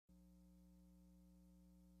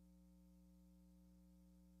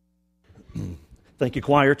Thank you,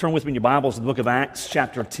 choir. Turn with me in your Bibles to the book of Acts,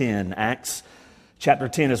 chapter 10. Acts chapter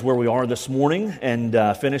 10 is where we are this morning, and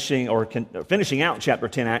finishing out chapter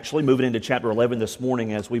 10, actually, moving into chapter 11 this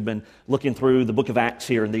morning as we've been looking through the book of Acts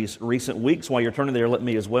here in these recent weeks. While you're turning there, let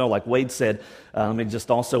me as well, like Wade said, let me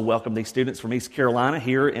just also welcome these students from East Carolina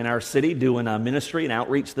here in our city doing ministry and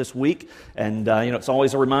outreach this week. And, it's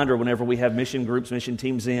always a reminder whenever we have mission groups, mission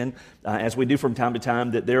teams in, as we do from time to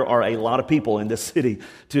time, that there are a lot of people in this city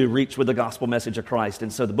to reach with the gospel message of Christ.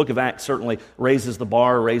 And so the book of Acts certainly raises the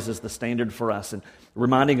bar, raises the standard for us, and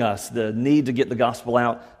reminding us the need to get the gospel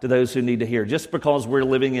out to those who need to hear. Just because we're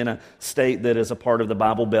living in a state that is a part of the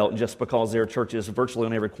Bible Belt, just because there are churches virtually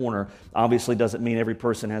on every corner, obviously doesn't mean every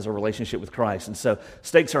person has a relationship with Christ. And so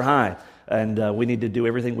stakes are high, and we need to do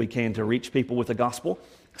everything we can to reach people with the gospel,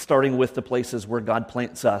 starting with the places where God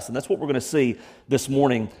plants us. And that's what we're going to see this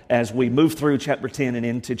morning as we move through chapter 10 and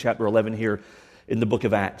into chapter 11 here in the book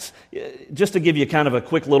of Acts. Just to give you kind of a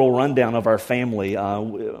quick little rundown of our family,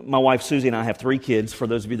 my wife Susie and I have 3 kids. For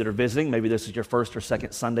those of you that are visiting, maybe this is your first or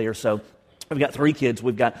second Sunday or so. We've got 3 kids.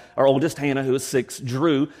 We've got our oldest, Hannah, who is 6,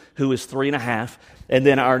 Drew, who is 3.5, and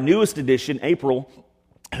then our newest addition, April,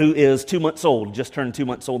 who is 2 months old, just turned 2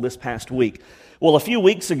 months old this past week. Well, a few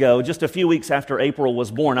weeks ago, just a few weeks after April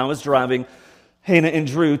was born, I was driving Hannah and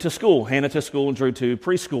Drew to school. Hannah to school and Drew to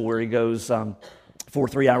preschool, where he goes for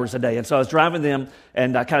 3 hours a day. And so I was driving them,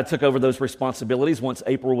 and I kind of took over those responsibilities once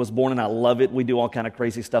April was born, and I love it. We do all kind of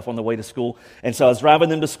crazy stuff on the way to school. And so I was driving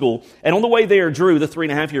them to school, and on the way there, Drew, the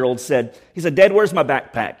 3.5-year-old, said, Dad, where's my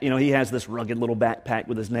backpack? You know, he has this rugged little backpack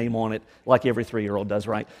with his name on it, like every 3-year-old does,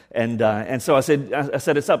 right? And so I said,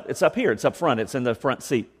 it's up here, it's up front, it's in the front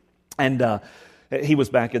seat. And he was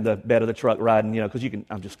back in the bed of the truck riding, because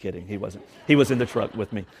I'm just kidding. He wasn't. He was in the truck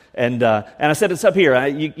with me. And I said, it's up here.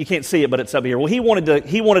 You can't see it, but it's up here. Well, he wanted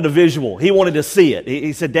a visual. He wanted to see it.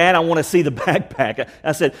 He said, Dad, I want to see the backpack.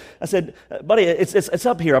 I said, buddy, it's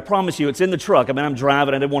up here. I promise you, it's in the truck. I mean, I'm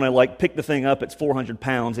driving. I didn't want to pick the thing up. It's 400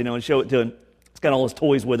 pounds, and show it to him. He's got all his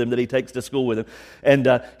toys with him that he takes to school with him.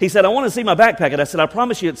 And he said, I want to see my backpack. And I said, I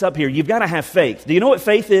promise you, it's up here. You've got to have faith. Do you know what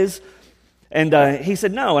faith is? And he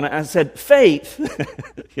said, no. And I said, faith,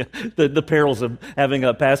 the perils of having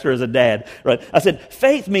a pastor as a dad, right? I said,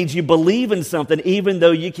 faith means you believe in something even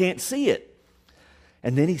though you can't see it.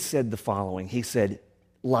 And then he said the following. He said,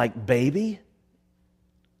 like baby?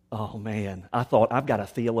 Oh, man. I thought, I've got a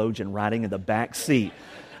theologian riding in the back seat.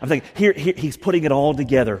 I'm thinking, here he's putting it all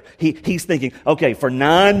together. He's thinking, okay, for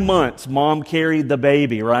 9 months, mom carried the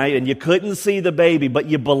baby, right? And you couldn't see the baby, but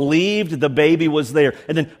you believed the baby was there.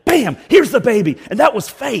 And then, bam, here's the baby. And that was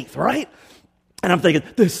faith, right? And I'm thinking,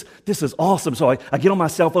 this is awesome. So I get on my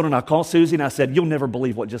cell phone and I call Susie and I said, you'll never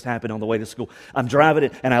believe what just happened on the way to school. I'm driving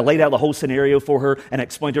it and I laid out the whole scenario for her and I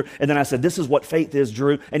explained to her. And then I said, this is what faith is,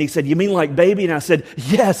 Drew. And he said, you mean like baby? And I said,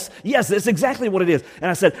 yes, that's exactly what it is. And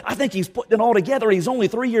I said, I think he's putting it all together. He's only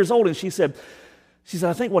 3 years old. And she said,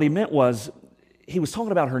 I think what he meant was, he was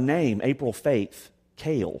talking about her name, April Faith,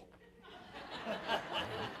 Kale.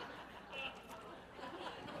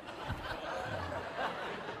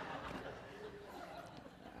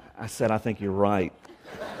 I said, I think you're right.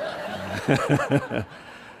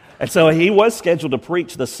 And so he was scheduled to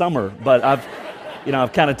preach this summer, but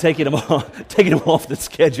I've kind of taken him off the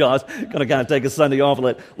schedule. I was going to kind of take a Sunday off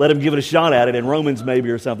and let him give it a shot at it in Romans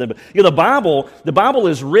maybe or something. But the Bible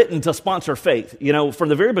is written to sponsor faith. From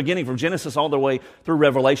the very beginning, from Genesis all the way through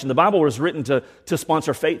Revelation, the Bible was written to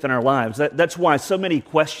sponsor faith in our lives. That's why so many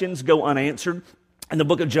questions go unanswered. In the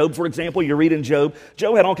book of Job, for example, you're reading Job.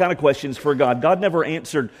 Job had all kinds of questions for God. God never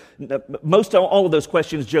answered. All of those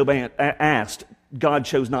questions Job asked, God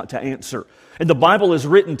chose not to answer. And the Bible is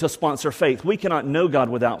written to sponsor faith. We cannot know God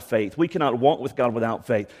without faith. We cannot walk with God without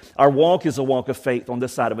faith. Our walk is a walk of faith on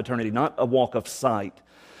this side of eternity, not a walk of sight.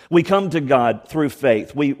 We come to God through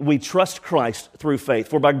faith. We trust Christ through faith.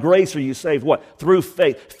 For by grace are you saved, what? Through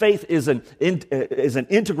faith. Faith is an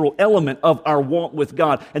integral element of our walk with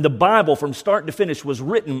God. And the Bible, from start to finish, was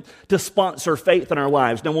written to sponsor faith in our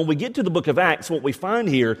lives. Now, when we get to the book of Acts, what we find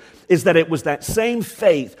here is that it was that same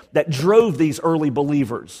faith that drove these early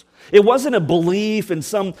believers. It wasn't a belief in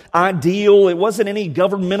some ideal. It wasn't any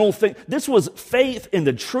governmental thing. This was faith in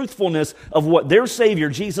the truthfulness of what their Savior,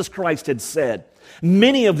 Jesus Christ, had said.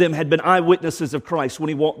 Many of them had been eyewitnesses of Christ when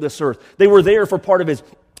he walked this earth. They were there for part of his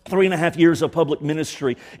 3.5 years of public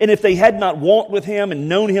ministry. And if they had not walked with him and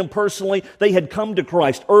known him personally, they had come to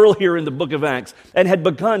Christ earlier in the book of Acts and had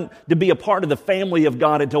begun to be a part of the family of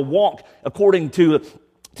God and to walk according to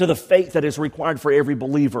to the faith that is required for every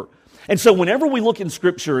believer. And so whenever we look in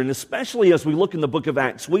Scripture, and especially as we look in the book of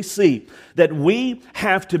Acts, we see that we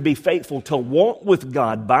have to be faithful to walk with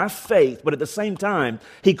God by faith, but at the same time,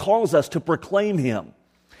 He calls us to proclaim Him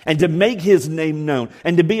and to make His name known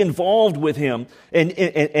and to be involved with Him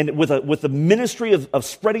and with the ministry of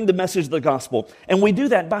spreading the message of the gospel. And we do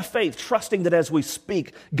that by faith, trusting that as we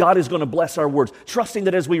speak, God is going to bless our words, trusting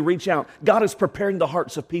that as we reach out, God is preparing the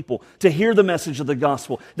hearts of people to hear the message of the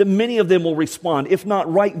gospel, that many of them will respond, if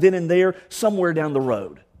not right then and there, somewhere down the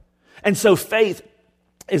road. And so faith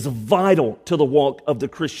is vital to the walk of the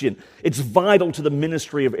Christian. It's vital to the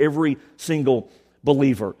ministry of every single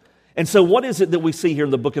believer. And so what is it that we see here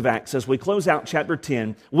in the book of Acts? As we close out chapter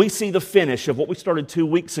 10, we see the finish of what we started 2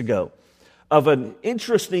 weeks ago, of an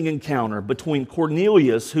interesting encounter between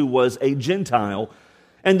Cornelius, who was a Gentile,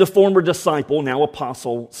 and the former disciple, now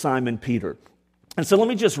apostle, Simon Peter. And so let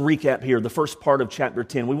me just recap here the first part of chapter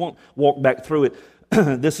 10. We won't walk back through it.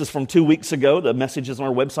 This is from 2 weeks ago. The message is on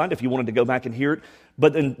our website if you wanted to go back and hear it.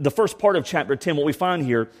 But in the first part of chapter 10, what we find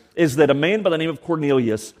here is that a man by the name of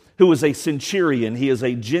Cornelius, who is a centurion, he is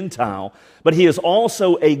a Gentile, but he is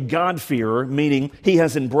also a God-fearer, meaning he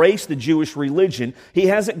has embraced the Jewish religion. He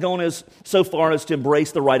hasn't gone so far as to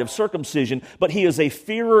embrace the rite of circumcision, but he is a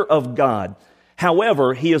fearer of God.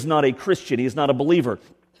 However, he is not a Christian. He is not a believer.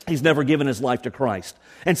 He's never given his life to Christ.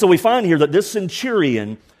 And so we find here that this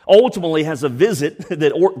centurion ultimately has a visit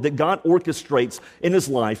that God orchestrates in his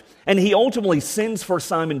life, and he ultimately sends for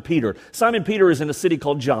Simon Peter. Simon Peter is in a city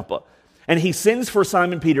called Joppa, and he sends for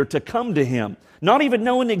Simon Peter to come to him, not even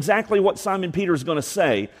knowing exactly what Simon Peter is going to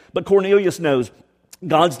say, but Cornelius knows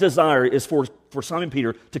God's desire is for Simon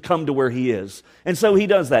Peter to come to where he is. And so he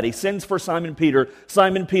does that. He sends for Simon Peter.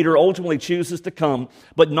 Simon Peter ultimately chooses to come,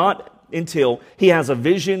 but not until he has a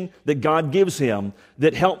vision that God gives him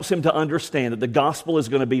that helps him to understand that the gospel is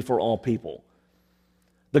going to be for all people.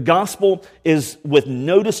 The gospel is with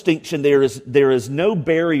no distinction. There is no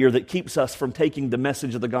barrier that keeps us from taking the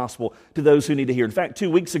message of the gospel to those who need to hear. In fact,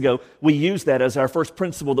 2 weeks ago, we used that as our first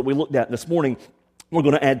principle that we looked at. This morning, we're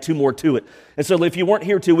going to add 2 more to it. And so if you weren't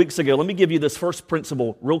here 2 weeks ago, let me give you this first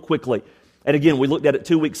principle real quickly. And again, we looked at it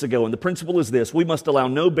 2 weeks ago, and the principle is this: we must allow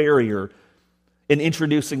no barrier in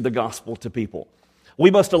introducing the gospel to people.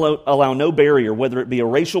 We must allow no barrier, whether it be a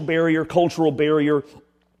racial barrier, cultural barrier,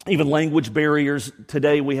 even language barriers.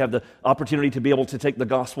 Today we have the opportunity to be able to take the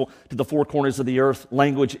gospel to the four corners of the earth.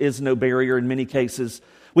 Language is no barrier in many cases.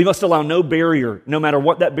 We must allow no barrier, no matter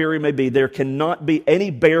what that barrier may be. There cannot be any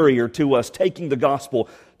barrier to us taking the gospel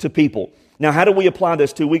to people. Now, how do we apply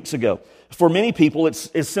this 2 weeks ago? For many people, it's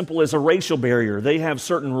as simple as a racial barrier. They have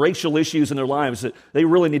certain racial issues in their lives that they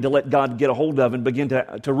really need to let God get a hold of and begin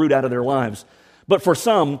to root out of their lives. But for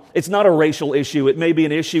some, it's not a racial issue. It may be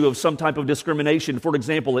an issue of some type of discrimination. For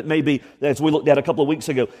example, it may be, as we looked at a couple of weeks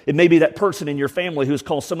ago, it may be that person in your family who's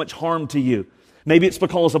caused so much harm to you. Maybe it's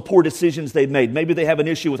because of poor decisions they've made. Maybe they have an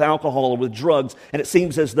issue with alcohol or with drugs, and it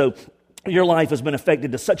seems as though your life has been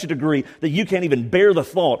affected to such a degree that you can't even bear the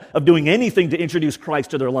thought of doing anything to introduce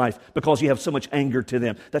Christ to their life because you have so much anger to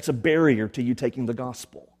them. That's a barrier to you taking the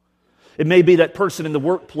gospel. It may be that person in the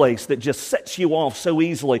workplace that just sets you off so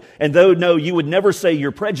easily. And though, no, you would never say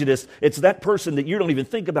you're prejudiced, it's that person that you don't even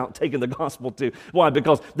think about taking the gospel to. Why?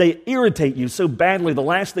 Because they irritate you so badly. The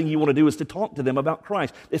last thing you want to do is to talk to them about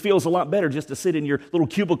Christ. It feels a lot better just to sit in your little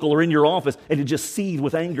cubicle or in your office and to just seethe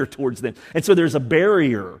with anger towards them. And so there's a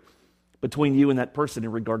barrier between you and that person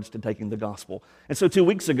in regards to taking the gospel. And so 2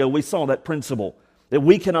 weeks ago, we saw that principle that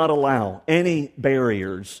we cannot allow any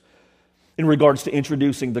barriers in regards to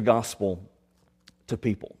introducing the gospel to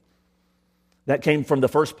people. That came from the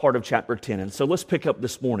first part of chapter 10. And so let's pick up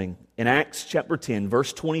this morning in Acts chapter 10,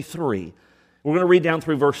 verse 23. We're going to read down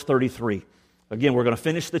through verse 33. Again, we're going to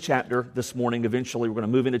finish the chapter this morning. Eventually, we're going to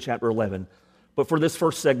move into chapter 11. But for this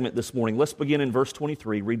first segment this morning, let's begin in verse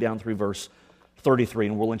 23, read down through verse 33,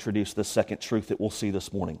 and we'll introduce the second truth that we'll see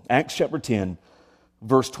this morning. Acts chapter 10,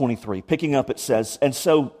 verse 23. Picking up, it says, "And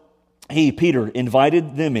so he, Peter,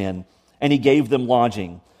 invited them in, and he gave them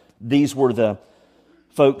lodging." These were the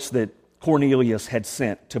folks that Cornelius had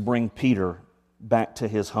sent to bring Peter back to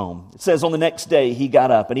his home. It says, "On the next day he got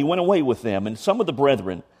up, and he went away with them, and some of the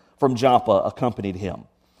brethren from Joppa accompanied him.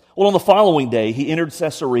 Well, on the following day, he entered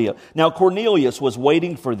Caesarea. Now Cornelius was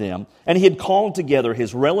waiting for them, and he had called together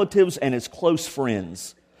his relatives and his close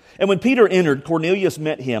friends. And when Peter entered, Cornelius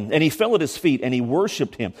met him, and he fell at his feet, and he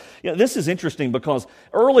worshiped him." You know, this is interesting because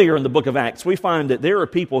earlier in the book of Acts, we find that there are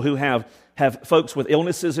people who have folks with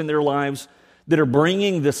illnesses in their lives. that are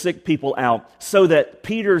bringing the sick people out so that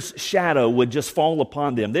Peter's shadow would just fall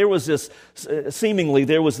upon them. There was this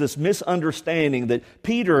misunderstanding that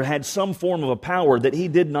Peter had some form of a power that he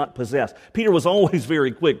did not possess. Peter was always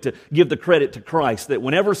very quick to give the credit to Christ, that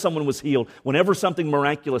whenever someone was healed, whenever something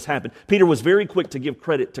miraculous happened, Peter was very quick to give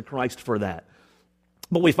credit to Christ for that.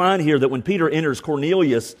 But we find here that when Peter enters,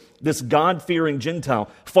 Cornelius, this God-fearing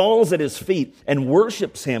Gentile, falls at his feet and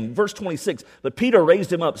worships him. Verse 26, but Peter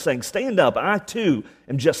raised him up, saying, "Stand up, I too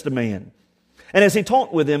am just a man." And as he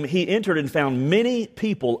talked with him, he entered and found many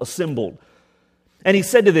people assembled. And he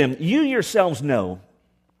said to them, "You yourselves know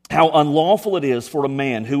how unlawful it is for a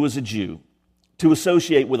man who is a Jew to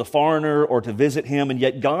associate with a foreigner or to visit him, and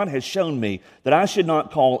yet God has shown me that I should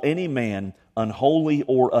not call any man unholy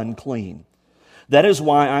or unclean. That is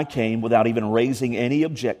why I came without even raising any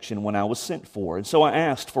objection when I was sent for. And so I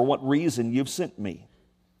asked, for what reason you've sent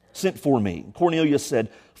for me. Cornelius said,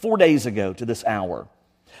 4 days ago to this hour,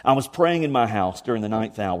 I was praying in my house during the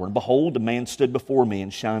 9th hour, and behold, a man stood before me in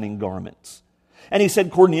shining garments. And he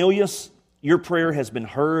said, Cornelius, your prayer has been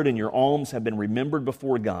heard, and your alms have been remembered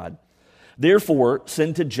before God. Therefore,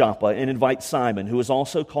 send to Joppa and invite Simon, who is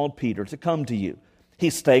also called Peter, to come to you.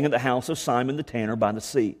 He's staying at the house of Simon the tanner by the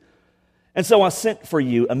sea. And so I sent for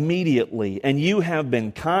you immediately, and you have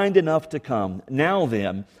been kind enough to come. Now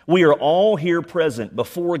then, we are all here present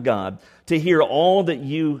before God to hear all that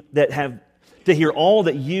you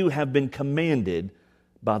have been commanded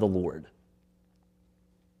by the Lord."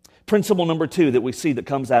 Principle number 2 that we see that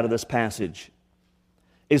comes out of this passage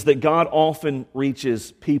is that God often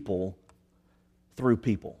reaches people through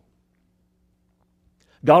people.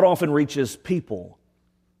 God often reaches people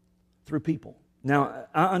through people. Now,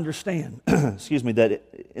 I understand, that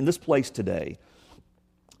in this place today,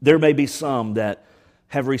 there may be some that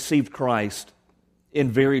have received Christ in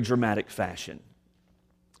very dramatic fashion.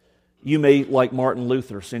 You may, like Martin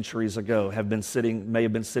Luther centuries ago, may have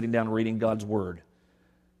been sitting down reading God's Word.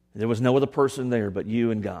 There was no other person there but you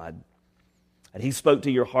and God. And He spoke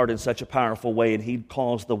to your heart in such a powerful way, and He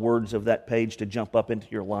caused the words of that page to jump up into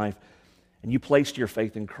your life. And you placed your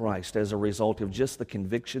faith in Christ as a result of just the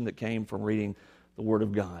conviction that came from reading the Word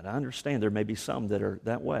of God. I understand there may be some that are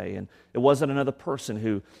that way. And it wasn't another person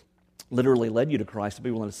who literally led you to Christ. To be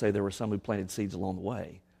willing to say there were some who planted seeds along the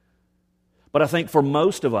way. But I think for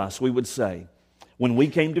most of us, we would say, when we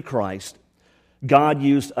came to Christ, God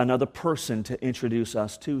used another person to introduce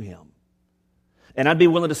us to Him. And I'd be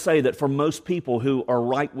willing to say that for most people who are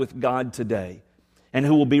right with God today, and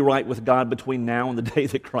who will be right with God between now and the day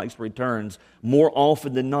that Christ returns, more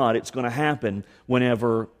often than not, it's going to happen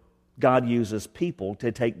whenever God uses people to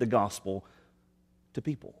take the gospel to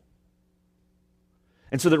people.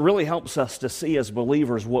 And so that really helps us to see as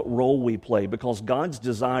believers what role we play, because God's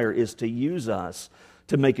desire is to use us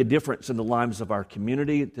to make a difference in the lives of our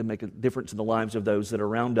community, to make a difference in the lives of those that are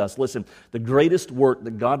around us. Listen, the greatest work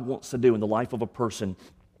that God wants to do in the life of a person,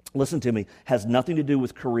 listen to me, has nothing to do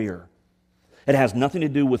with career. It has nothing to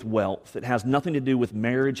do with wealth. It has nothing to do with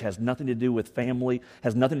marriage, has nothing to do with family,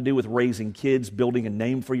 has nothing to do with raising kids, building a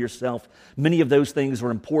name for yourself. Many of those things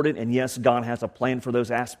are important, and yes, God has a plan for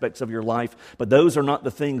those aspects of your life, but those are not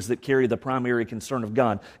the things that carry the primary concern of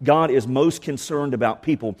God. God is most concerned about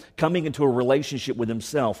people coming into a relationship with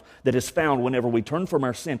Himself that is found whenever we turn from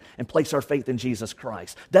our sin and place our faith in Jesus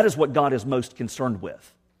Christ. That is what God is most concerned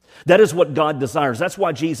with. That is what God desires. That's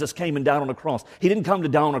why Jesus came and died on a cross. He didn't come to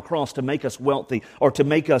die on a cross to make us wealthy or to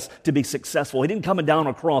make us to be successful. He didn't come and die on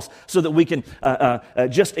a cross so that we can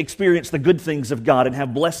just experience the good things of God and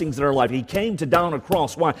have blessings in our life. He came to die on a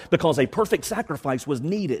cross. Why? Because a perfect sacrifice was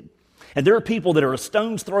needed. And there are people that are a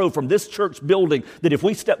stone's throw from this church building that if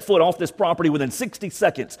we step foot off this property within 60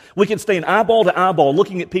 seconds, we can stand eyeball to eyeball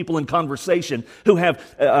looking at people in conversation who have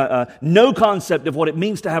no concept of what it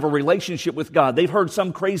means to have a relationship with God. They've heard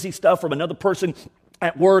some crazy stuff from another person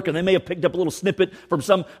at work, and they may have picked up a little snippet from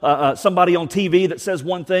somebody on TV that says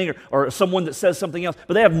one thing or someone that says something else,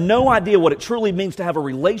 but they have no idea what it truly means to have a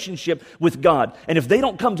relationship with God. And if they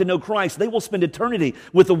don't come to know Christ, they will spend eternity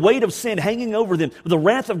with the weight of sin hanging over them, with the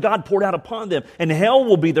wrath of God poured out upon them, and hell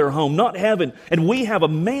will be their home, not heaven. And we have a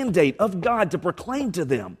mandate of God to proclaim to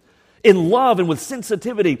them in love and with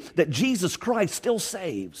sensitivity that Jesus Christ still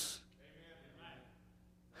saves.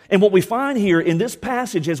 And what we find here in this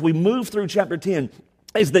passage as we move through chapter 10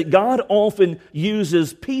 is that God often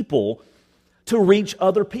uses people to reach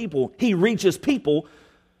other people. He reaches people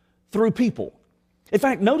through people. In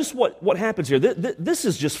fact, notice what happens here. This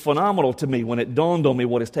is just phenomenal to me when it dawned on me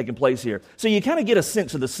what is taking place here. So you kind of get a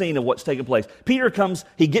sense of the scene of what's taking place. Peter comes,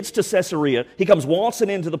 he gets to Caesarea, he comes waltzing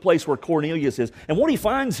into the place where Cornelius is, and what he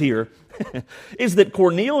finds here is that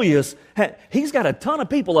Cornelius, he's got a ton of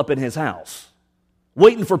people up in his house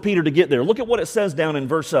waiting for Peter to get there. Look at what it says down in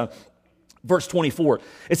verse 24.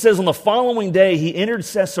 It says, on the following day he entered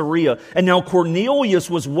Caesarea, and now Cornelius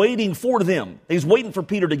was waiting for them. He's waiting for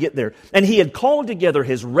Peter to get there. And he had called together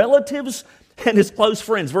his relatives and his close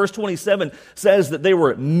friends. Verse 27 says that there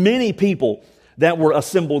were many people that were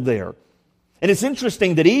assembled there. And it's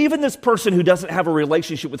interesting that even this person who doesn't have a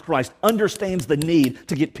relationship with Christ understands the need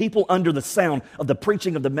to get people under the sound of the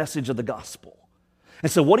preaching of the message of the gospel.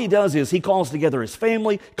 And so what he does is he calls together his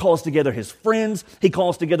family, calls together his friends, he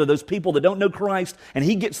calls together those people that don't know Christ, and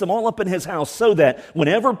he gets them all up in his house so that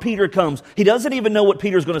whenever Peter comes, he doesn't even know what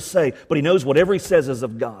Peter's going to say, but he knows whatever he says is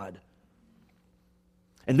of God.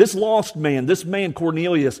 And this lost man, this man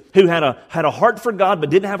Cornelius, who had a heart for God but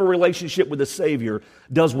didn't have a relationship with the Savior,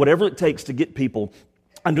 does whatever it takes to get people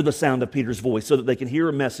under the sound of Peter's voice so that they can hear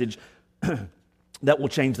a message that will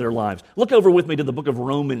change their lives. Look over with me to the book of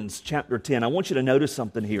Romans chapter 10. I want you to notice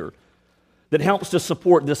something here that helps to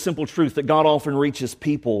support this simple truth that God often reaches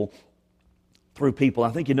people through people.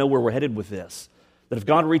 I think you know where we're headed with this. That if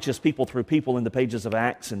God reaches people through people in the pages of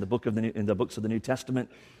Acts and in the books of the New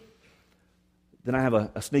Testament, then I have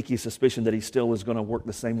a sneaky suspicion that he still is going to work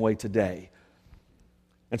the same way today.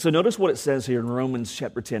 And so notice what it says here in Romans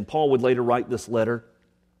chapter 10. Paul would later write this letter.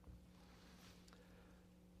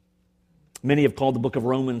 Many have called the book of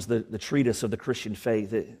Romans the treatise of the Christian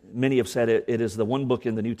faith. Many have said it is the one book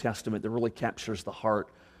in the New Testament that really captures the heart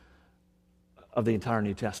of the entire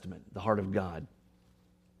New Testament, the heart of God.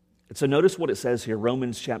 And so notice what it says here,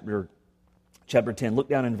 Romans chapter 10. Look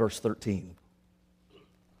down in verse 13.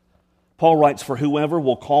 Paul writes, "For whoever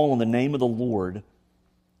will call on the name of the Lord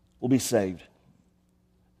will be saved."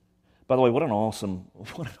 By the way, what an awesome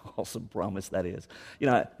promise that is. You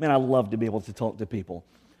know, man, I love to be able to talk to people.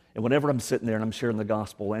 And whenever I'm sitting there and I'm sharing the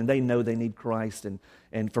gospel and they know they need Christ,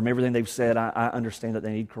 and from everything they've said, I understand that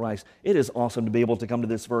they need Christ, it is awesome to be able to come to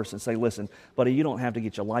this verse and say, listen, buddy, you don't have to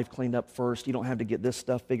get your life cleaned up first. You don't have to get this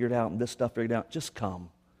stuff figured out and this stuff figured out. Just come.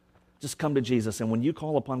 Just come to Jesus. And when you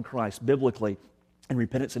call upon Christ biblically in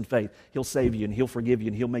repentance and faith, He'll save you and He'll forgive you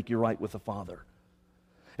and He'll make you right with the Father.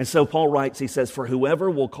 And so Paul writes, he says, "For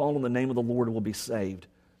whoever will call on the name of the Lord will be saved."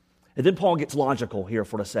 And then Paul gets logical here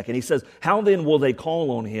for a second. He says, "How then will they call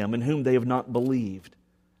on Him in whom they have not believed?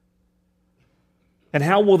 And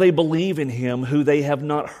how will they believe in Him who they have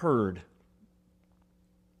not heard?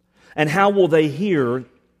 And how will they hear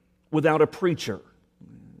without a preacher?"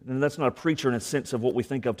 And that's not a preacher in a sense of what we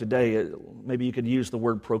think of today. Maybe you could use the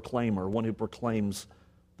word proclaimer, one who proclaims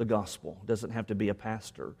the gospel. It doesn't have to be a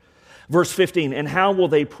pastor. Verse 15, "And how will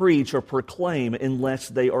they preach or proclaim unless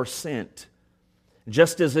they are sent?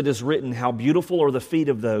 Just as it is written, how beautiful are the feet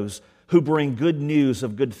of those who bring good news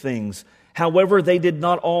of good things. However, they did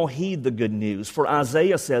not all heed the good news. For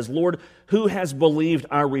Isaiah says, 'Lord, who has believed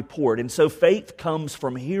our report?' And so faith comes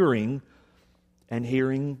from hearing, and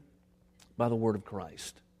hearing by the word of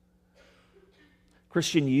Christ."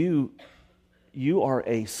 Christian, you are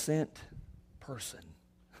a sent person.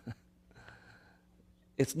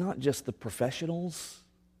 It's not just the professionals.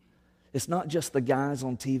 It's not just the guys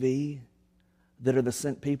on TV that are the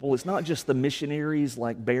sent people. It's not just the missionaries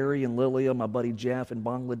like Barry and Lilia, my buddy Jeff in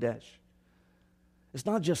Bangladesh. It's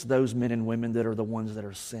not just those men and women that are the ones that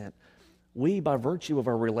are sent. We, by virtue of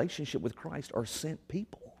our relationship with Christ, are sent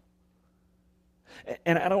people.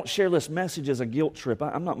 And I don't share this message as a guilt trip.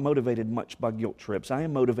 I'm not motivated much by guilt trips. I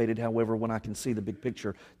am motivated, however, when I can see the big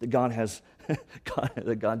picture that God has,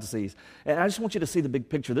 that God sees. And I just want you to see the big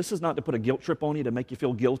picture. This is not to put a guilt trip on you to make you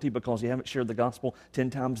feel guilty because you haven't shared the gospel 10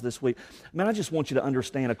 times this week. Man, I just want you to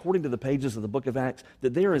understand, according to the pages of the book of Acts,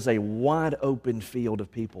 that there is a wide open field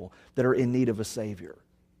of people that are in need of a Savior.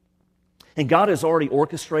 And God is already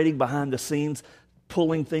orchestrating behind the scenes,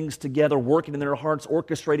 pulling things together, working in their hearts,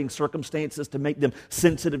 orchestrating circumstances to make them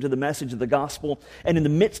sensitive to the message of the gospel. And in the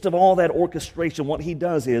midst of all that orchestration, what He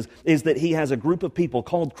does is that He has a group of people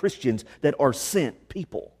called Christians that are sent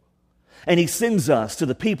people. And He sends us to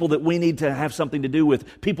the people that we need to have something to do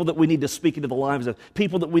with, people that we need to speak into the lives of,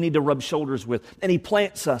 people that we need to rub shoulders with. And He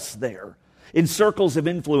plants us there in circles of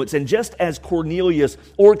influence. And just as Cornelius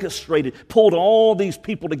orchestrated, pulled all these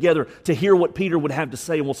people together to hear what Peter would have to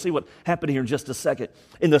say, and we'll see what happened here in just a second.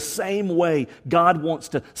 In the same way, God wants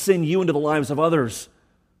to send you into the lives of others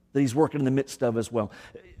that He's working in the midst of as well.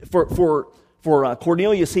 For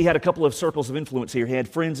Cornelius, he had a couple of circles of influence here. He had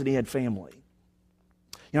friends and he had family.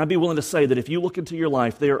 I'd be willing to say that if you look into your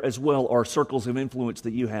life, there as well are circles of influence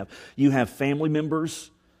that you have. You have family members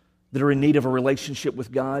that are in need of a relationship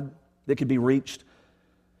with God that could be reached.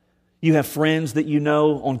 You have friends that you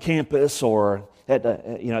know on campus or at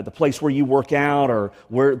the place where you work out, or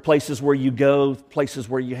places where you go, places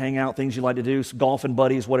where you hang out, things you like to do, golfing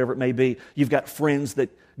buddies, whatever it may be. You've got friends that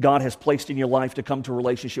God has placed in your life to come to a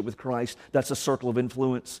relationship with Christ. That's a circle of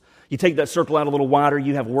influence. You take that circle out a little wider,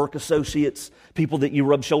 you have work associates, people that you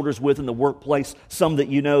rub shoulders with in the workplace, some that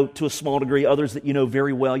you know to a small degree, others that you know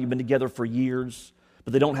very well. You've been together for years,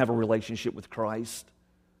 but they don't have a relationship with Christ.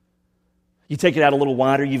 You take it out a little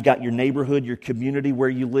wider, you've got your neighborhood, your community where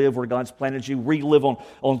you live, where God's planted you. We live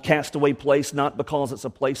on Castaway Place, not because it's a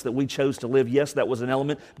place that we chose to live. Yes, that was an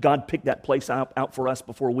element. God picked that place out for us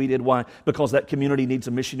before we did. Why? Because that community needs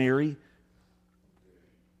a missionary.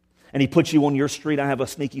 And He put you on your street. I have a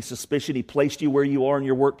sneaky suspicion He placed you where you are in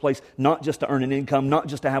your workplace, not just to earn an income, not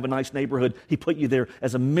just to have a nice neighborhood. He put you there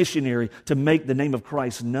as a missionary to make the name of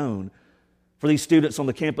Christ known. For these students on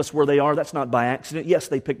the campus where they are, that's not by accident. Yes,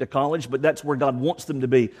 they picked a college, but that's where God wants them to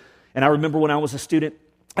be. And I remember when I was a student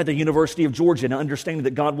at the University of Georgia and understanding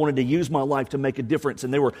that God wanted to use my life to make a difference.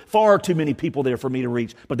 And there were far too many people there for me to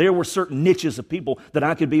reach. But there were certain niches of people that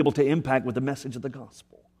I could be able to impact with the message of the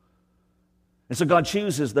gospel. And so God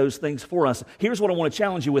chooses those things for us. Here's what I want to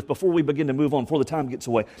challenge you with before we begin to move on, before the time gets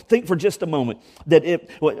away. Think for just a moment that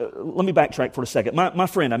let me backtrack for a second. My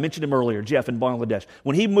friend, I mentioned him earlier, Jeff in Bangladesh.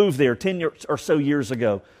 When he moved there 10 or so years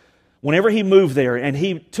ago, whenever he moved there and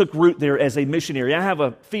he took root there as a missionary, I have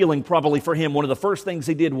a feeling probably for him, one of the first things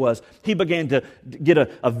he did was he began to get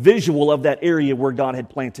a visual of that area where God had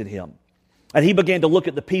planted him. And he began to look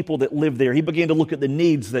at the people that lived there. He began to look at the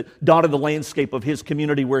needs that dotted the landscape of his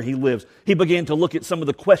community where he lives. He began to look at some of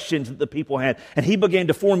the questions that the people had. And he began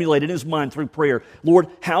to formulate in his mind through prayer, Lord,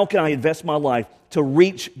 how can I invest my life to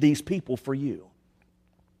reach these people for you?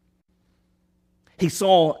 He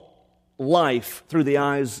saw life through the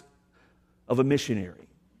eyes of a missionary.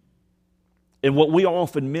 And what we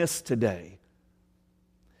often miss today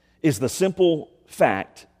is the simple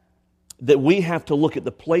fact that we have to look at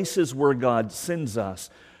the places where God sends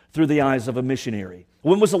us through the eyes of a missionary.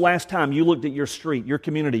 When was the last time you looked at your street, your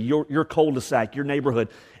community, your cul-de-sac, your neighborhood,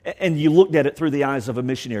 and you looked at it through the eyes of a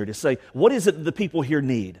missionary to say, what is it that the people here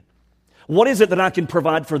need? What is it that I can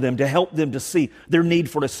provide for them to help them to see their need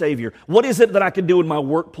for a Savior? What is it that I can do in my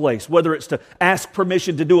workplace, whether it's to ask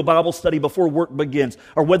permission to do a Bible study before work begins,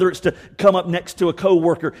 or whether it's to come up next to a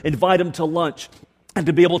coworker, invite them to lunch, and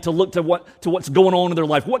to be able to look to what's going on in their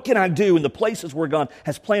life. What can I do in the places where God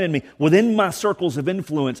has planted me within my circles of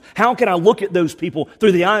influence? How can I look at those people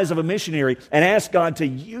through the eyes of a missionary and ask God to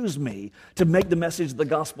use me to make the message of the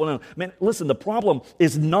gospel known? Man, listen, the problem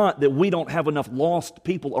is not that we don't have enough lost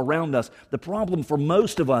people around us. The problem for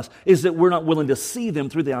most of us is that we're not willing to see them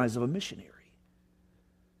through the eyes of a missionary.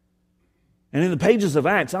 And in the pages of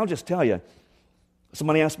Acts, I'll just tell you,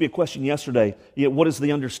 somebody asked me a question yesterday, what is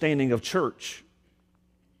the understanding of church?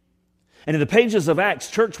 And in the pages of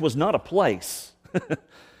Acts, church was not a place.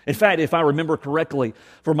 In fact, if I remember correctly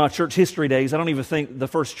from my church history days, I don't even think the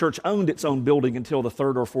first church owned its own building until the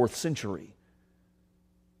 3rd or 4th century.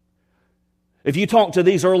 If you talk to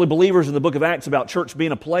these early believers in the book of Acts about church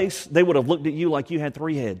being a place, they would have looked at you like you had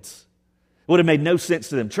 3 heads. It would have made no sense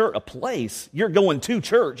to them. Church, a place? You're going to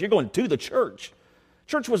church. You're going to the church.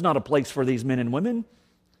 Church was not a place for these men and women.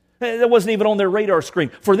 That wasn't even on their radar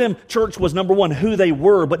screen. For them, church was number 1, who they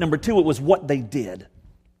were, but number 2, it was what they did.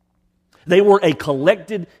 They were a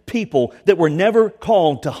collected people that were never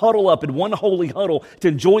called to huddle up in one holy huddle to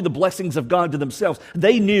enjoy the blessings of God to themselves.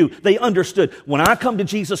 They knew, they understood, when I come to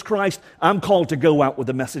Jesus Christ, I'm called to go out with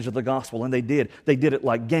the message of the gospel. And they did. They did it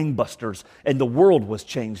like gangbusters, and the world was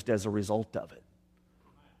changed as a result of it.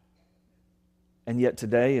 And yet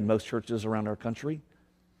today, in most churches around our country,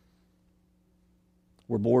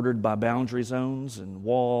 we're bordered by boundary zones and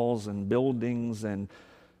walls and buildings. And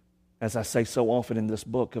as I say so often in this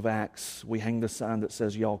book of Acts, we hang the sign that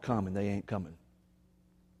says, y'all come, and they ain't coming.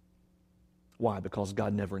 Why? Because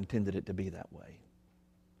God never intended it to be that way.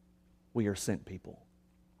 We are sent people.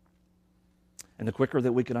 And the quicker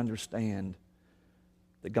that we can understand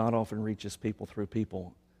that God often reaches people through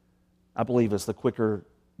people, I believe is the quicker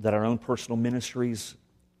that our own personal ministries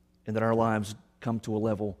and that our lives come to a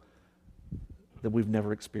level that we've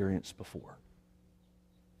never experienced before.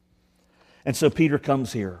 And so Peter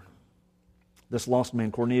comes here. This lost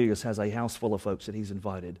man, Cornelius, has a house full of folks that he's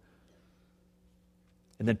invited.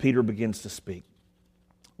 And then Peter begins to speak.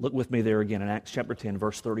 Look with me there again in Acts chapter 10,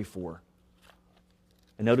 verse 34.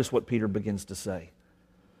 And notice what Peter begins to say.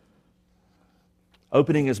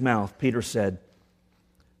 Opening his mouth, Peter said,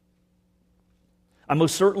 I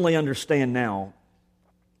most certainly understand now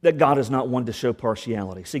that God is not one to show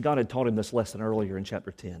partiality. See, God had taught him this lesson earlier in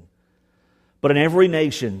chapter 10. But in every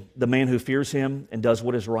nation, the man who fears him and does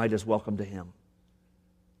what is right is welcome to him.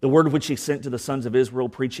 The word which he sent to the sons of Israel,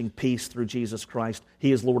 preaching peace through Jesus Christ,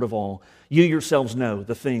 he is Lord of all. You yourselves know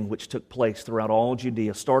the thing which took place throughout all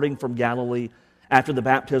Judea, starting from Galilee after the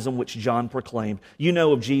baptism which John proclaimed. You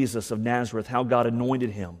know of Jesus of Nazareth, how God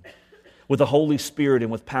anointed him with the Holy Spirit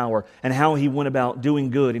and with power, and how he went about doing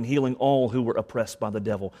good and healing all who were oppressed by the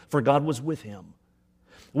devil, for God was with him.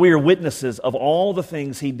 We are witnesses of all the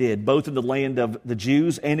things he did, both in the land of the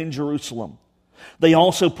Jews and in Jerusalem. They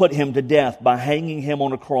also put him to death by hanging him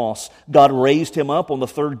on a cross. God raised him up on the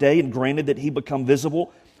third day and granted that he become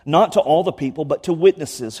visible, not to all the people, but to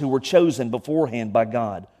witnesses who were chosen beforehand by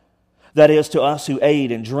God. That is, to us who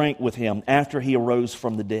ate and drank with him after he arose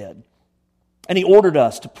from the dead. And he ordered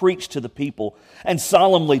us to preach to the people and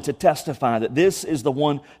solemnly to testify that this is the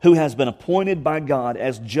one who has been appointed by God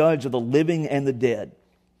as judge of the living and the dead.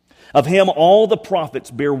 Of him all the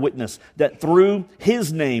prophets bear witness that through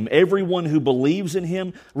his name everyone who believes in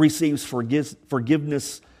him receives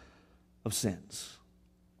forgiveness of sins.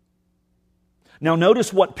 Now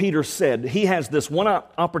notice what Peter said. He has this one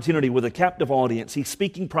opportunity with a captive audience. He's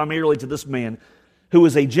speaking primarily to this man who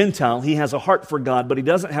is a Gentile. He has a heart for God, but he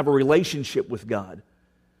doesn't have a relationship with God.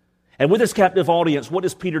 And with his captive audience, what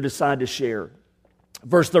does Peter decide to share?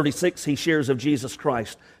 Verse 36, he shares of Jesus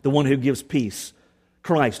Christ, the one who gives peace.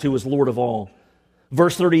 Christ, who is Lord of all.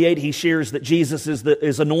 Verse 38, he shares that Jesus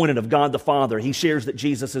is anointed of God the Father. He shares that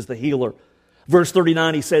Jesus is the healer. Verse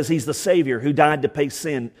 39, he says he's the Savior who died to pay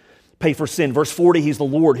for sin. Verse 40, he's the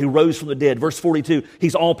Lord who rose from the dead. Verse 42,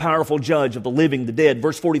 he's all-powerful judge of the living, the dead.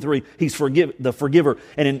 Verse 43, he's the forgiver.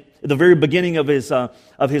 And in the very beginning of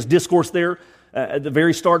his discourse there, at the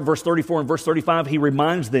very start, verse 34 and verse 35, he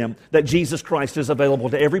reminds them that Jesus Christ is available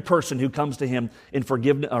to every person who comes to him in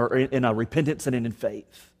forgiveness or in repentance and in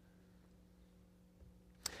faith.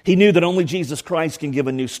 He knew that only Jesus Christ can give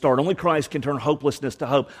a new start. Only Christ can turn hopelessness to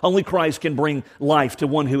hope. Only Christ can bring life to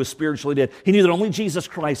one who is spiritually dead. He knew that only Jesus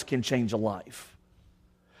Christ can change a life.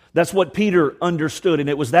 That's what Peter understood, and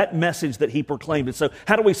it was that message that he proclaimed. And so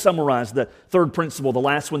how do we summarize the third principle, the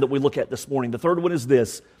last one that we look at this morning? The third one is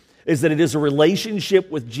this, is that it is a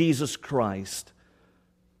relationship with Jesus Christ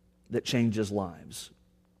that changes lives.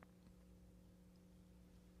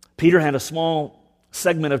 Peter had a small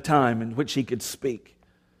segment of time in which he could speak.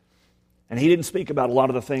 And he didn't speak about a lot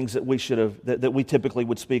of the things that we typically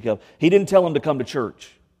would speak of. He didn't tell him to come to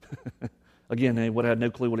church. Again, they would have had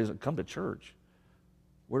no clue what it is. Come to church.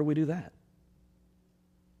 Where do we do that?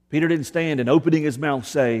 Peter didn't stand and opening his mouth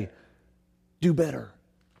say, do better.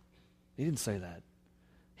 He didn't say that.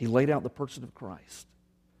 He laid out the person of Christ.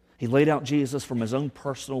 He laid out Jesus from his own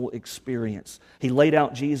personal experience. He laid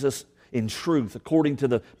out Jesus in truth according to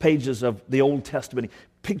the pages of the Old Testament. He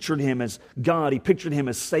pictured him as God. He pictured him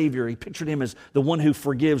as Savior. He pictured him as the one who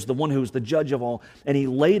forgives, the one who is the judge of all. And he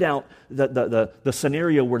laid out the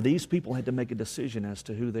scenario where these people had to make a decision as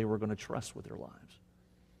to who they were going to trust with their lives.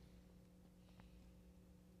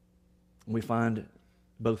 We find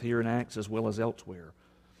both here in Acts as well as elsewhere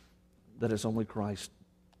that it's only Christ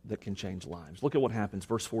that can change lives. Look at what happens,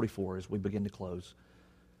 verse 44, as we begin to close.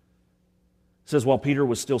 It says, while Peter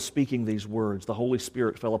was still speaking these words, the Holy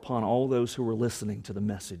Spirit fell upon all those who were listening to the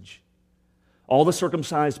message. All the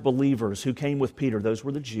circumcised believers who came with Peter, those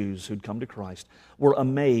were the Jews who'd come to Christ, were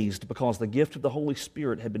amazed because the gift of the Holy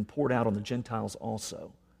Spirit had been poured out on the Gentiles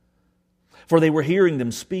also. For they were hearing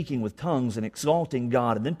them speaking with tongues and exalting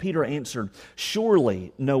God. And then Peter answered,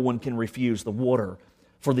 surely no one can refuse the water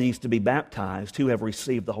for these to be baptized who have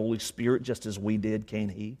received the Holy Spirit just as we did, can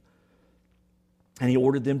he? And he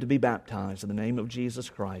ordered them to be baptized in the name of Jesus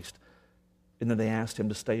Christ. And then they asked him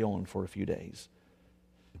to stay on for a few days.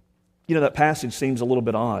 You know, that passage seems a little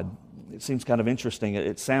bit odd. It seems kind of interesting.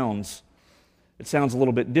 It sounds a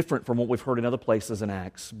little bit different from what we've heard in other places in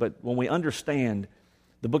Acts. But when we understand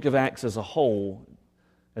the book of Acts as a whole,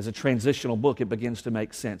 as a transitional book, it begins to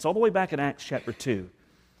make sense. All the way back in Acts chapter 2.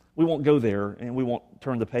 We won't go there, and we won't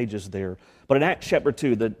turn the pages there. But in Acts chapter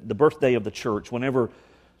 2, the birthday of the church, whenever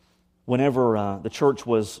the church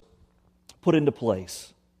was put into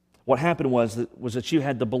place, what happened was that you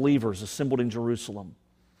had the believers assembled in Jerusalem.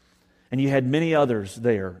 And you had many others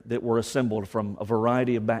there that were assembled from a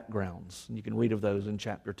variety of backgrounds. And you can read of those in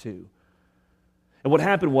chapter 2. And what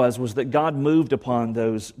happened was that God moved upon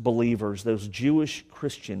those believers, those Jewish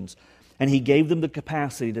Christians, and He gave them the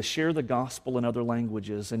capacity to share the gospel in other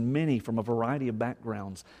languages. And many from a variety of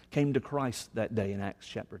backgrounds came to Christ that day in Acts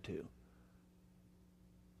chapter 2.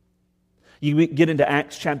 You get into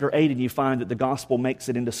Acts chapter 8 and you find that the gospel makes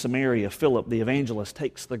it into Samaria. Philip, the evangelist,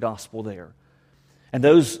 takes the gospel there. And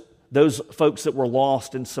those folks that were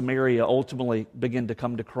lost in Samaria ultimately begin to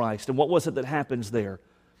come to Christ. And what was it that happens there?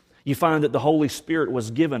 You find that the Holy Spirit was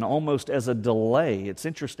given almost as a delay. It's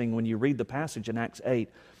interesting when you read the passage in Acts 8.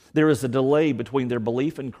 There is a delay between their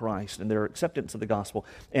belief in Christ and their acceptance of the gospel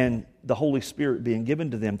and the Holy Spirit being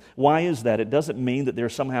given to them. Why is that? It doesn't mean that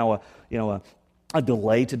there's somehow a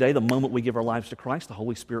delay today. The moment we give our lives to Christ, the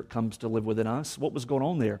Holy Spirit comes to live within us. What was going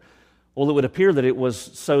on there? Well, it would appear that it was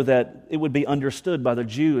so that it would be understood by the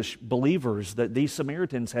Jewish believers that these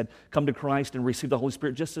Samaritans had come to Christ and received the Holy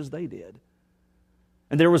Spirit just as they did.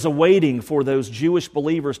 And there was a waiting for those Jewish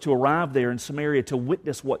believers to arrive there in Samaria to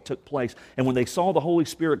witness what took place. And when they saw the Holy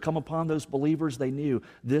Spirit come upon those believers, they knew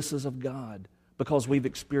this is of God because we've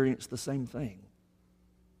experienced the same thing.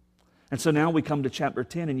 And so now we come to chapter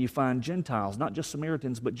 10 and you find Gentiles, not just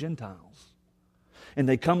Samaritans, but Gentiles. And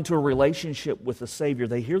they come to a relationship with the Savior.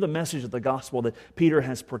 They hear the message of the gospel that Peter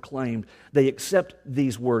has proclaimed. They accept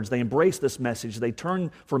these words. They embrace this message. They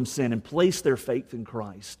turn from sin and place their faith in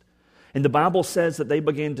Christ. And the Bible says that they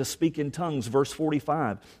began to speak in tongues, verse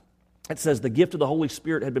 45. It says the gift of the Holy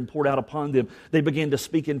Spirit had been poured out upon them. They began to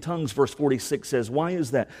speak in tongues, verse 46 says. Why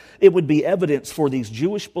is that? It would be evidence for these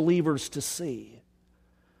Jewish believers to see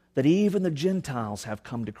that even the Gentiles have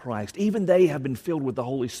come to Christ. Even they have been filled with the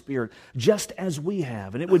Holy Spirit, just as we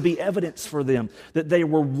have. And it would be evidence for them that they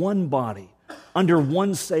were one body, under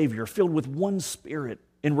one Savior, filled with one Spirit,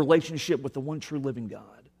 in relationship with the one true living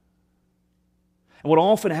God. And what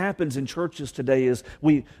often happens in churches today is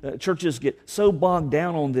churches get so bogged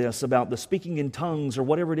down on this about the speaking in tongues or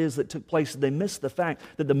whatever it is that took place, they miss the fact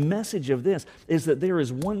that the message of this is that there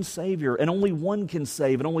is one Savior and only one can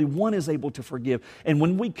save and only one is able to forgive. And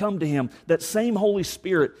when we come to Him, that same Holy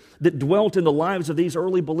Spirit that dwelt in the lives of these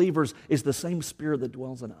early believers is the same Spirit that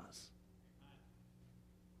dwells in us.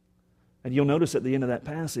 And you'll notice at the end of that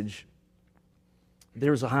passage,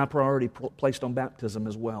 there's a high priority placed on baptism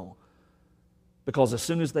as well. Because as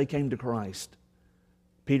soon as they came to Christ,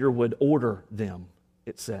 Peter would order them,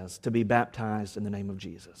 it says, to be baptized in the name of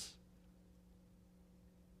Jesus.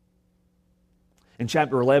 In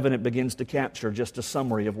chapter 11, it begins to capture just a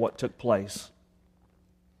summary of what took place.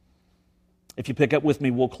 If you pick up with me,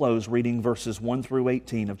 we'll close reading verses 1 through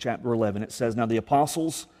 18 of chapter 11. It says, Now the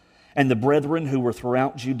apostles and the brethren who were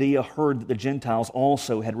throughout Judea heard that the Gentiles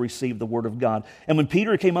also had received the word of God. And when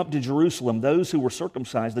Peter came up to Jerusalem, those who were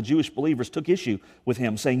circumcised, the Jewish believers, took issue with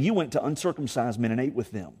him, saying, You went to uncircumcised men and ate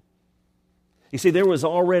with them. You see, there was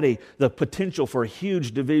already the potential for a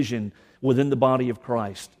huge division within the body of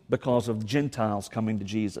Christ because of Gentiles coming to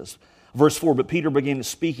Jesus. Verse 4, But Peter began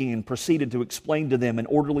speaking and proceeded to explain to them in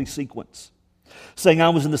orderly sequence, saying, I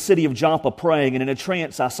was in the city of Joppa praying, and in a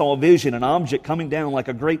trance I saw a vision, an object coming down like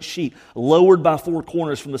a great sheet, lowered by four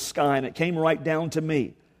corners from the sky, and it came right down to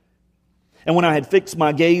me. And when I had fixed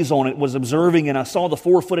my gaze on it, was observing, and I saw the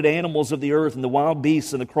four-footed animals of the earth, and the wild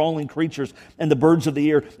beasts, and the crawling creatures, and the birds of the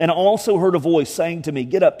air. And I also heard a voice saying to me,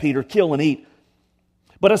 Get up, Peter, kill and eat.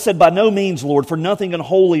 But I said, By no means, Lord, for nothing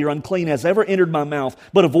unholy or unclean has ever entered my mouth.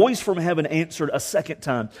 But a voice from heaven answered a second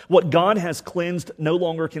time, What God has cleansed, no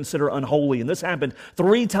longer consider unholy. And this happened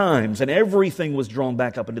 3 times, and everything was drawn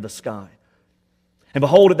back up into the sky. And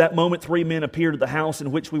behold, at that moment 3 men appeared at the house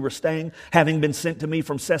in which we were staying, having been sent to me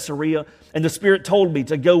from Caesarea. And the Spirit told me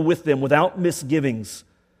to go with them without misgivings.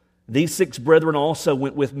 These 6 brethren also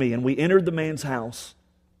went with me, and we entered the man's house.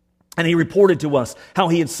 And he reported to us how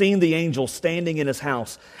he had seen the angel standing in his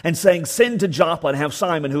house and saying, Send to Joppa and have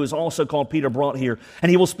Simon, who is also called Peter, brought here. And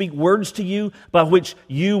he will speak words to you by which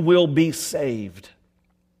you will be saved,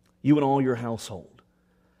 you and all your household.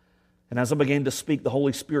 And as I began to speak, the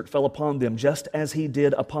Holy Spirit fell upon them, just as He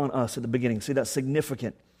did upon us at the beginning. See, that's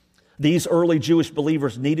significant. These early Jewish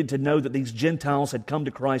believers needed to know that these Gentiles had come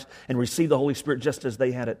to Christ and received the Holy Spirit just as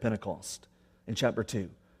they had at Pentecost in chapter 2.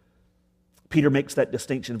 Peter makes that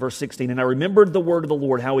distinction, verse 16. And I remembered the word of the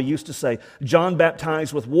Lord, how He used to say, John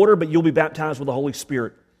baptized with water, but you'll be baptized with the Holy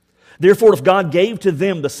Spirit. Therefore, if God gave to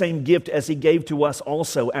them the same gift as He gave to us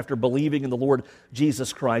also after believing in the Lord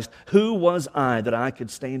Jesus Christ, who was I that I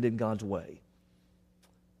could stand in God's way?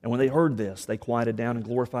 And when they heard this, they quieted down and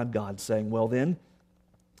glorified God, saying, Well then,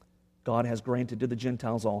 God has granted to the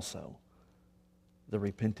Gentiles also the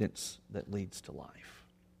repentance that leads to life.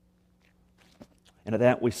 And at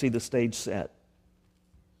that, we see the stage set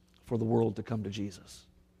for the world to come to Jesus.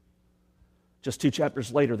 Just 2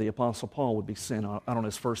 chapters later, the Apostle Paul would be sent out on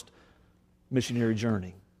his first missionary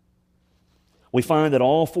journey. We find that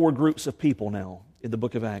all 4 groups of people now in the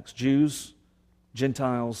book of Acts, Jews,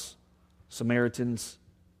 Gentiles, Samaritans,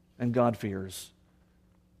 and God-fearers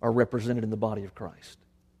are represented in the body of Christ.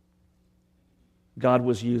 God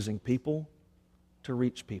was using people to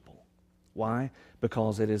reach people. Why?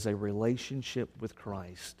 Because it is a relationship with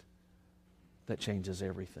Christ that changes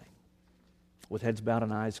everything. With heads bowed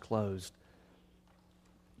and eyes closed,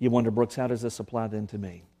 you wonder, Brooks, how does this apply then to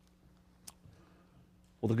me?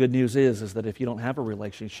 Well, the good news is that if you don't have a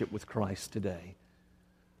relationship with Christ today,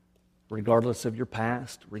 regardless of your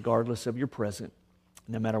past, regardless of your present,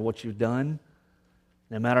 no matter what you've done,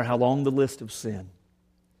 no matter how long the list of sin,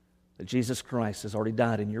 that Jesus Christ has already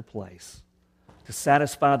died in your place to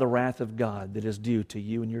satisfy the wrath of God that is due to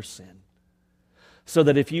you and your sin. So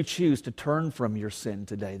that if you choose to turn from your sin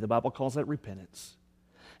today, the Bible calls that repentance.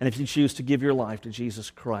 And if you choose to give your life to Jesus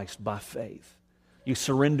Christ by faith, you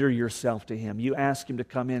surrender yourself to Him. You ask Him to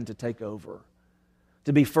come in to take over,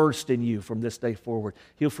 to be first in you from this day forward.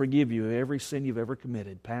 He'll forgive you of every sin you've ever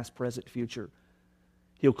committed, past, present, future.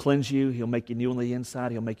 He'll cleanse you. He'll make you new on the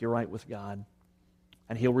inside. He'll make you right with God.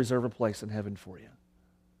 And He'll reserve a place in heaven for you.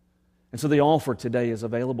 And so the offer today is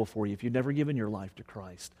available for you. If you've never given your life to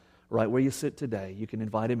Christ, right where you sit today, you can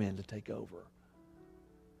invite Him in to take over.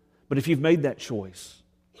 But if you've made that choice,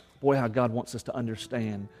 boy, how God wants us to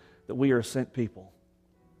understand that we are a sent people.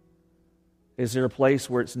 Is there a place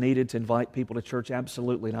where it's needed to invite people to church?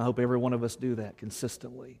 Absolutely, and I hope every one of us do that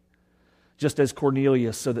consistently. Just as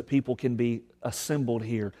Cornelius, so that people can be assembled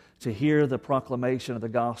here to hear the proclamation of the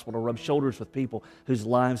gospel, to rub shoulders with people whose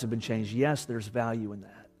lives have been changed. Yes, there's value in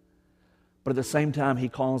that. But at the same time, He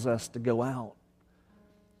calls us to go out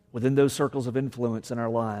within those circles of influence in our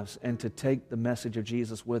lives and to take the message of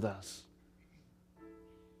Jesus with us.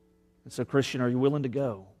 And so, Christian, are you willing to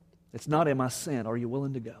go? It's not, am I sent? Are you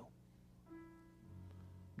willing to go?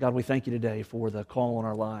 God, we thank You today for the call on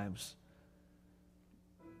our lives.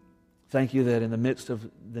 Thank You that in the midst of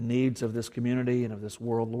the needs of this community and of this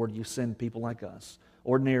world, Lord, You send people like us,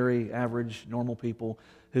 ordinary, average, normal people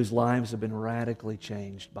whose lives have been radically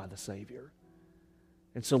changed by the Savior.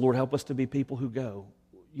 And so, Lord, help us to be people who go.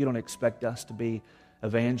 You don't expect us to be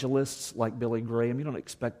evangelists like Billy Graham. You don't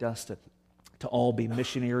expect us to all be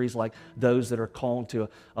missionaries like those that are called to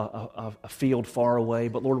a field far away.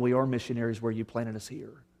 But Lord, we are missionaries where You planted us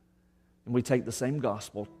here. And we take the same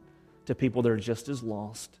gospel to people that are just as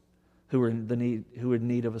lost, who are in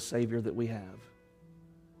need of a Savior that we have.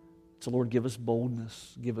 So Lord, give us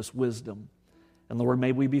boldness, give us wisdom. And Lord,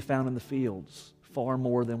 may we be found in the fields far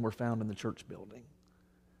more than we're found in the church building.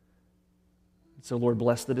 And so Lord,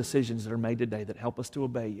 bless the decisions that are made today that help us to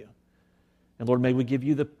obey You. And Lord, may we give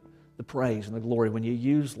You the praise and the glory when You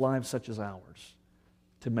use lives such as ours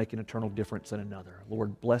to make an eternal difference in another.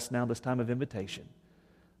 Lord, bless now this time of invitation,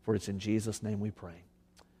 for it's in Jesus' name we pray.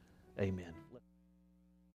 Amen.